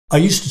I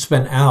used to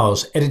spend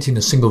hours editing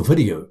a single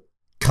video,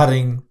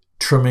 cutting,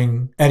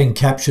 trimming, adding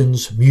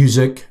captions,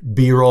 music,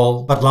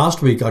 B-roll, but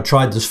last week I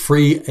tried this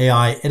free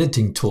AI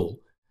editing tool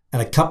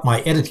and it cut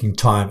my editing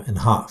time in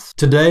half.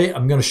 Today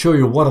I'm going to show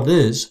you what it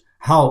is,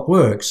 how it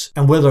works,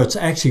 and whether it's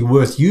actually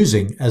worth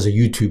using as a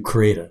YouTube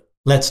creator.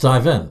 Let's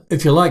dive in.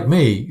 If you're like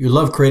me, you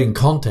love creating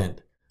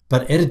content,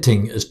 but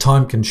editing is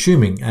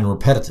time-consuming and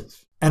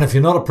repetitive. And if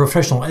you're not a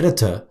professional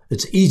editor,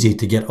 it's easy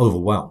to get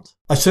overwhelmed.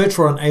 I searched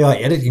for an AI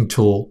editing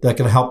tool that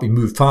can help me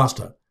move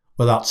faster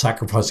without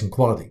sacrificing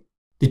quality.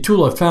 The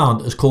tool I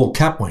found is called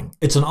Capwing.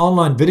 It's an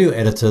online video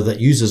editor that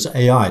uses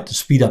AI to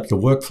speed up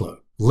your workflow.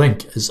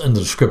 Link is in the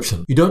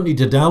description. You don't need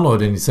to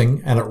download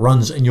anything and it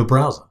runs in your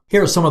browser.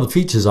 Here are some of the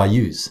features I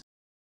use.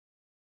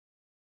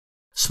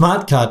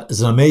 SmartCut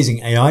is an amazing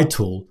AI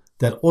tool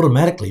that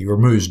automatically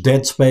removes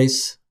dead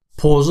space,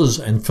 pauses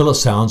and filler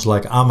sounds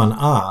like and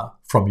ah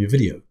from your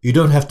video. You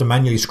don't have to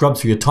manually scrub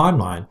through your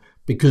timeline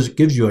because it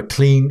gives you a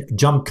clean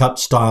jump cut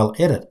style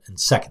edit in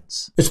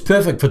seconds. It's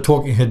perfect for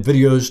talking head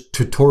videos,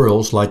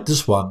 tutorials like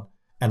this one,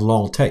 and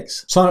long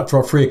takes. Sign up for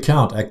a free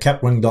account at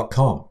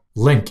capwing.com.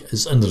 Link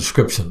is in the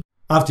description.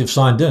 After you've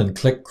signed in,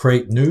 click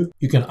Create New.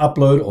 You can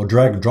upload or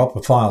drag and drop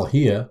a file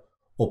here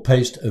or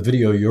paste a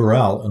video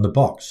URL in the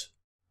box.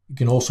 You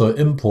can also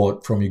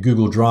import from your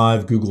Google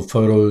Drive, Google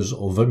Photos,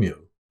 or Vimeo,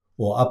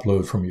 or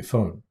upload from your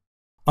phone.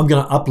 I'm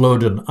going to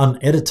upload an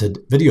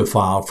unedited video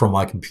file from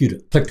my computer.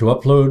 Click to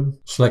upload,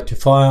 select your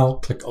file,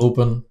 click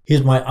open.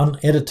 Here's my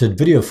unedited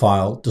video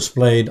file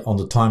displayed on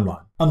the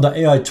timeline. Under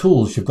AI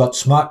tools, you've got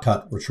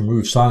SmartCut, which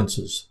removes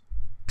silences.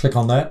 Click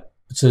on that.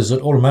 It says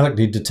it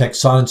automatically detects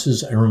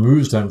silences and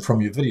removes them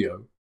from your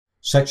video.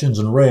 Sections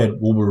in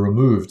red will be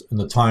removed in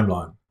the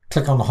timeline.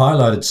 Click on the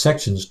highlighted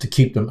sections to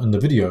keep them in the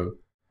video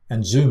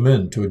and zoom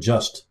in to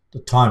adjust the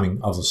timing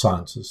of the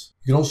silences.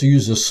 You can also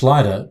use this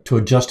slider to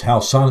adjust how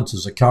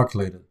silences are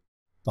calculated.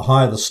 The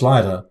higher the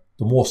slider,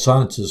 the more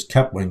silences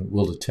Capwing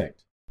will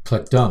detect.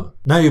 Click Done.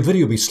 Now your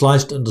video will be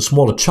sliced into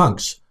smaller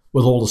chunks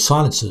with all the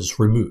silences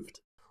removed.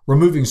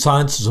 Removing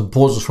silences and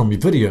pauses from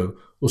your video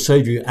will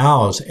save you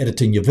hours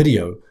editing your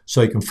video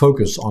so you can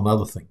focus on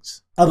other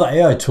things. Other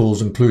AI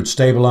tools include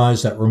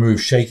Stabilize that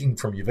removes shaking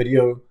from your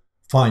video,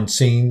 Find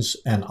Scenes,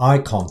 and Eye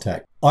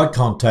Contact. Eye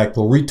contact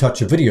will retouch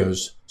your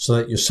videos so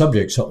that your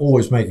subjects are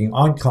always making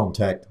eye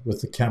contact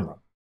with the camera.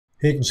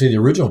 Here you can see the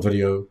original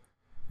video,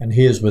 and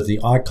here's with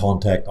the eye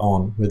contact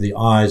on, where the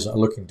eyes are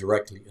looking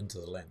directly into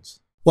the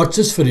lens. Watch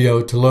this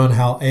video to learn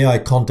how AI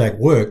contact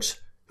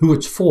works, who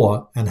it's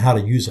for, and how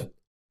to use it.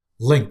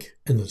 Link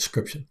in the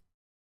description.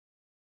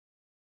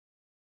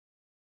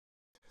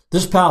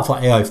 This powerful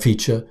AI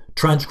feature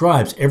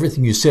transcribes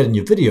everything you said in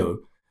your video,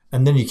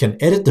 and then you can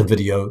edit the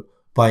video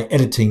by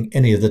editing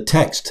any of the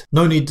text.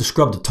 No need to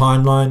scrub the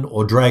timeline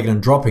or dragging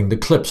and dropping the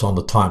clips on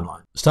the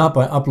timeline. Start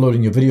by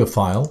uploading your video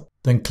file,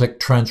 then click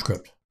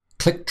Transcript.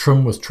 Click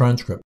Trim with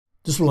Transcript.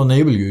 This will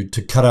enable you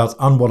to cut out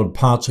unwanted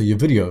parts of your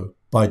video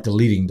by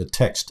deleting the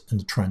text in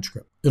the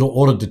transcript. It'll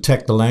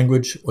auto-detect the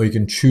language, or you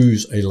can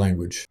choose a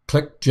language.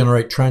 Click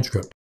Generate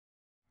Transcript.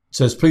 It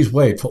says please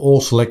wait for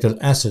all selected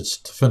assets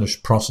to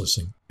finish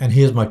processing. And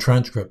here's my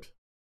transcript.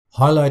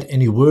 Highlight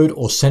any word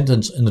or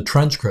sentence in the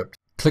transcript,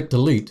 click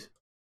Delete,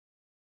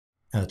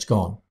 and it's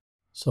gone.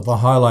 So if I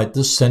highlight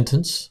this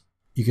sentence,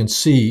 you can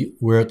see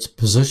where it's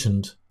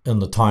positioned in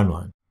the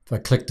timeline. If I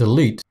click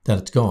Delete, then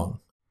it's gone.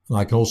 And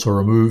I can also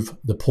remove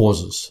the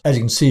pauses. As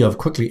you can see, I've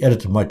quickly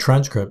edited my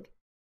transcript,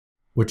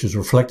 which is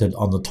reflected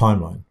on the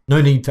timeline.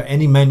 No need for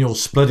any manual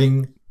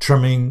splitting,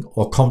 trimming,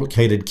 or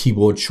complicated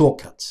keyboard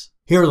shortcuts.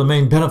 Here are the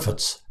main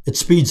benefits. It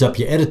speeds up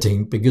your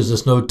editing because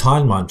there's no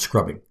timeline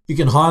scrubbing. You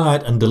can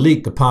highlight and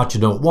delete the parts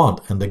you don't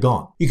want and they're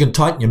gone. You can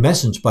tighten your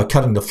message by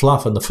cutting the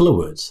fluff and the filler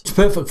words. It's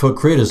perfect for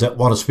creators that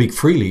want to speak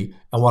freely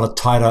and want a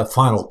tighter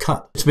final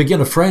cut. It's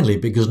beginner friendly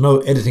because no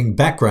editing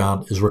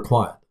background is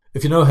required.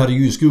 If you know how to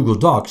use Google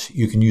Docs,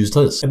 you can use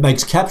this. It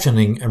makes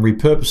captioning and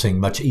repurposing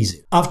much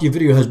easier. After your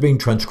video has been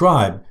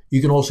transcribed,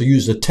 you can also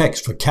use the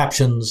text for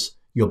captions,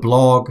 your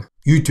blog,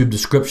 YouTube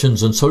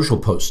descriptions, and social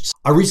posts.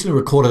 I recently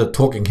recorded a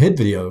talking head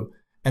video,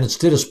 and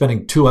instead of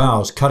spending 2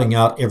 hours cutting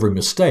out every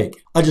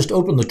mistake, I just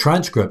opened the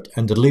transcript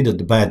and deleted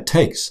the bad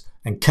takes,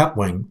 and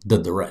Capwing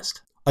did the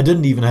rest. I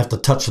didn't even have to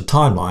touch the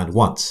timeline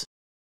once.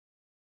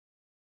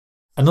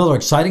 Another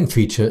exciting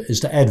feature is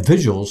to add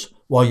visuals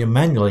while you're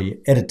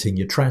manually editing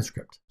your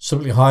transcript.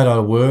 Simply highlight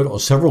a word or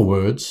several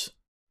words,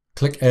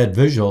 click Add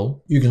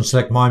Visual. You can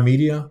select My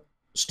Media,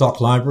 Stock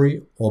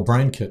Library, or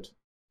Brain Kit,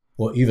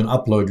 or even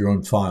upload your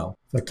own file.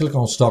 If I click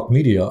on Stock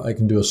Media, I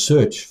can do a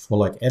search for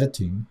like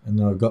editing, and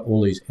then I've got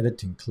all these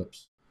editing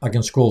clips. I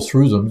can scroll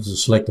through them to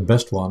select the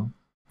best one,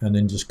 and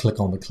then just click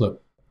on the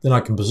clip. Then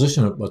I can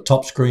position it with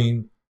top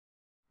screen,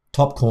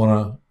 top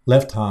corner,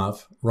 left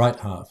half, right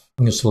half.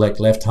 I'm going to select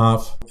left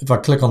half. If I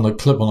click on the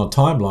clip on the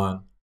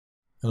timeline,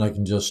 and I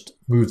can just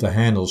move the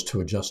handles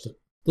to adjust it.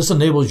 This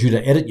enables you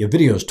to edit your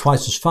videos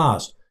twice as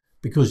fast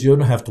because you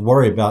don't have to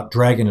worry about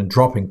dragging and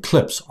dropping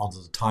clips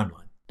onto the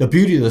timeline. The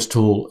beauty of this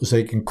tool is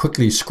that you can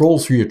quickly scroll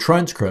through your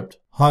transcript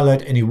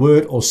highlight any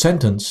word or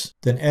sentence,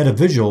 then add a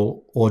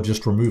visual or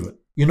just remove it.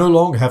 You no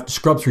longer have to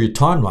scrub through your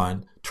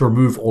timeline to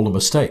remove all the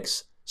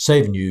mistakes,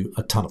 saving you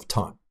a ton of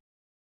time.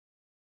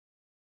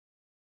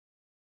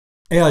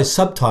 AI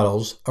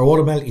subtitles are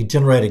automatically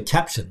generated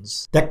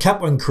captions that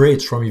Kapwing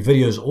creates from your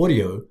video's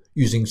audio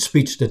using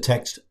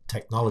speech-to-text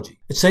technology.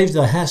 It saves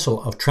the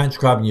hassle of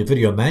transcribing your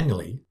video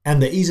manually,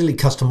 and they're easily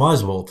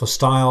customizable for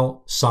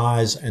style,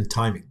 size, and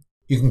timing.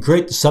 You can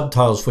create the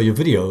subtitles for your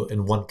video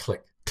in one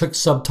click. Click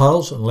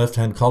Subtitles in the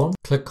left-hand column.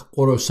 Click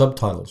Auto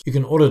Subtitles. You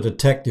can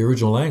auto-detect the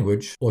original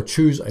language or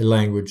choose a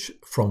language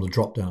from the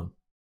drop-down.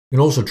 You can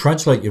also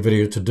translate your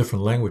video to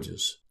different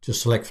languages.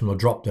 Just select from the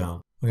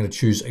drop-down. I'm going to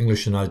choose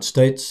English United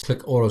States.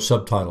 Click Auto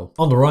Subtitle.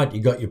 On the right,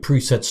 you got your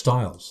preset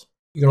styles.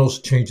 You can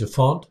also change the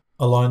font,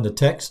 align the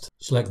text,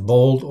 select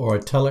bold or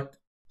italic,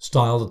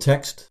 style the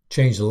text,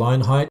 change the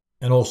line height,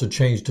 and also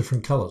change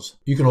different colors.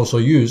 You can also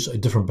use a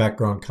different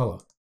background color.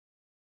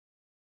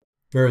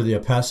 Vary the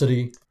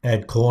opacity,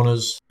 add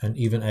corners, and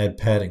even add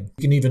padding.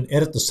 You can even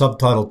edit the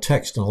subtitle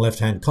text in the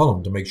left-hand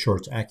column to make sure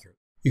it's accurate.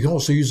 You can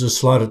also use the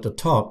slider at the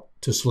top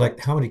to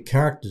select how many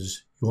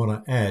characters you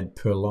want to add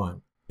per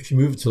line. If you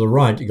move it to the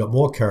right, you got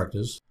more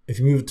characters. If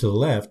you move it to the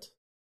left,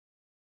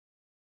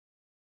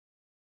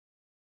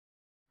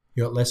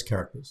 you got less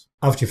characters.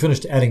 After you're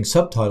finished adding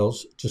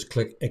subtitles, just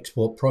click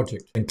Export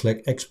Project and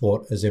click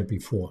Export as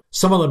MP4.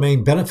 Some of the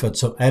main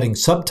benefits of adding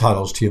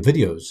subtitles to your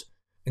videos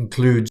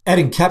includes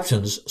adding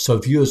captions so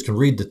viewers can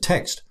read the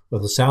text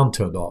with the sound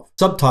turned off.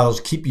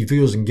 Subtitles keep your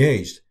viewers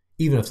engaged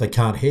even if they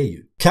can't hear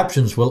you.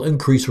 Captions will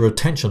increase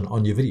retention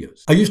on your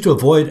videos. I used to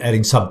avoid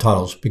adding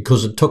subtitles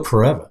because it took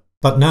forever.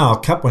 But now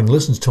Kapwing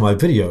listens to my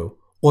video,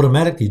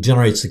 automatically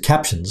generates the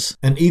captions,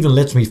 and even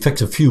lets me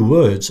fix a few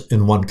words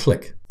in one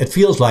click. It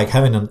feels like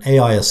having an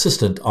AI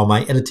assistant on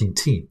my editing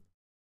team.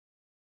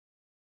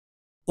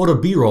 Auto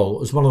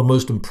BRoll is one of the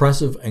most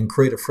impressive and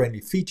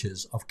creator-friendly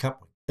features of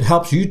Kapwing. It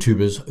helps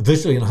YouTubers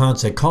visually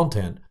enhance their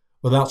content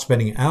without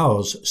spending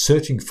hours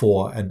searching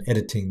for and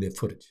editing their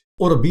footage.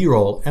 Auto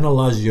BRoll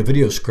analyzes your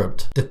video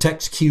script,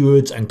 detects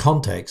keywords and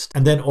context,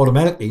 and then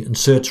automatically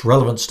inserts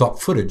relevant stock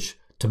footage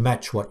to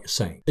match what you're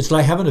saying. It's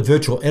like having a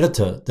virtual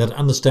editor that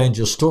understands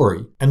your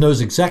story and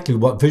knows exactly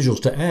what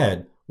visuals to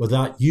add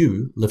without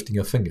you lifting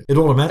a finger. It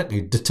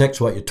automatically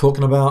detects what you're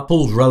talking about,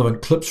 pulls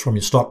relevant clips from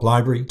your stock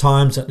library,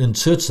 times and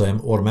inserts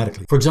them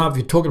automatically. For example, if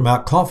you're talking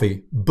about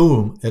coffee,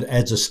 boom, it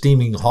adds a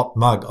steaming hot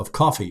mug of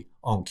coffee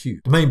on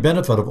cue. The main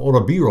benefit of Auto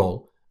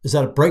BRoll is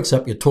that it breaks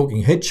up your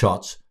talking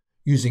headshots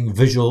using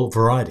visual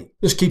variety.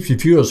 This keeps your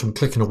viewers from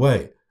clicking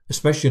away,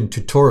 especially in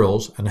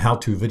tutorials and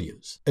how-to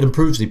videos. It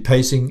improves the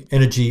pacing,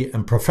 energy,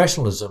 and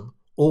professionalism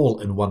all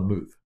in one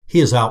move.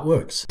 Here's how it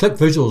works. Click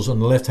Visuals in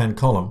the left-hand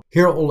column.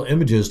 Here are all the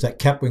images that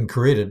Kapwing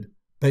created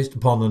based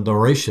upon the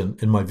narration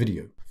in my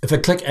video. If I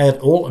click Add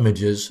All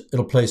Images,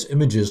 it'll place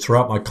images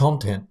throughout my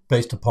content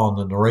based upon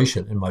the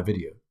narration in my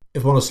video.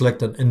 If I want to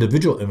select an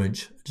individual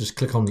image, just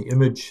click on the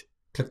image,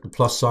 click the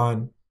plus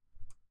sign,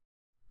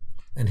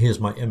 and here's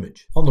my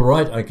image. On the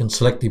right, I can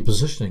select the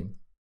positioning,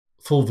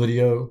 full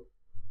video,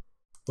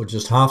 or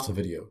just half the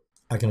video.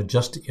 I can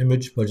adjust the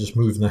image by just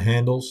moving the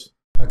handles.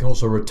 I can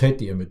also rotate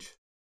the image.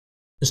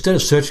 Instead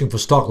of searching for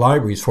stock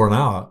libraries for an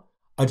hour,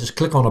 I just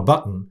click on a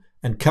button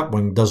and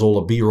Kapwing does all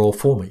the B-roll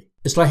for me.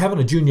 It's like having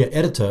a junior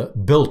editor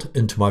built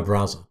into my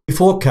browser.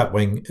 Before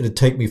Kapwing, it'd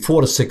take me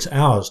 4 to 6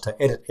 hours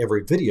to edit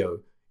every video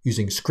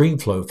using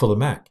ScreenFlow for the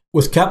Mac.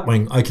 With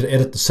Kapwing, I could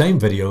edit the same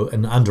video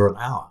in under an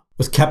hour,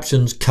 with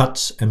captions,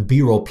 cuts, and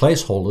B-roll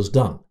placeholders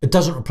done. It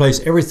doesn't replace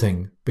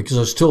everything because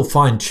I still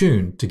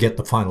fine-tune to get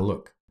the final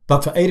look.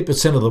 But for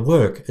 80% of the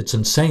work, it's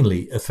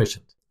insanely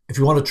efficient. If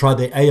you want to try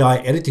the AI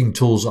editing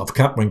tools of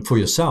Kapwing for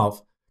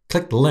yourself,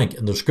 click the link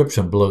in the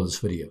description below this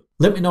video.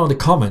 Let me know in the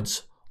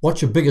comments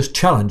what's your biggest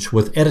challenge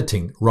with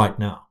editing right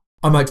now.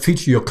 I might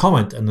feature your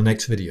comment in the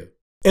next video.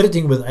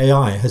 Editing with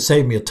AI has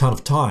saved me a ton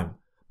of time,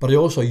 but I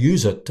also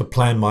use it to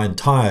plan my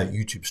entire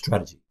YouTube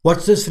strategy.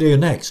 Watch this video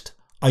next.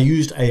 I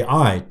used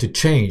AI to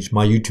change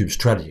my YouTube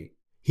strategy.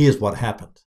 Here's what happened.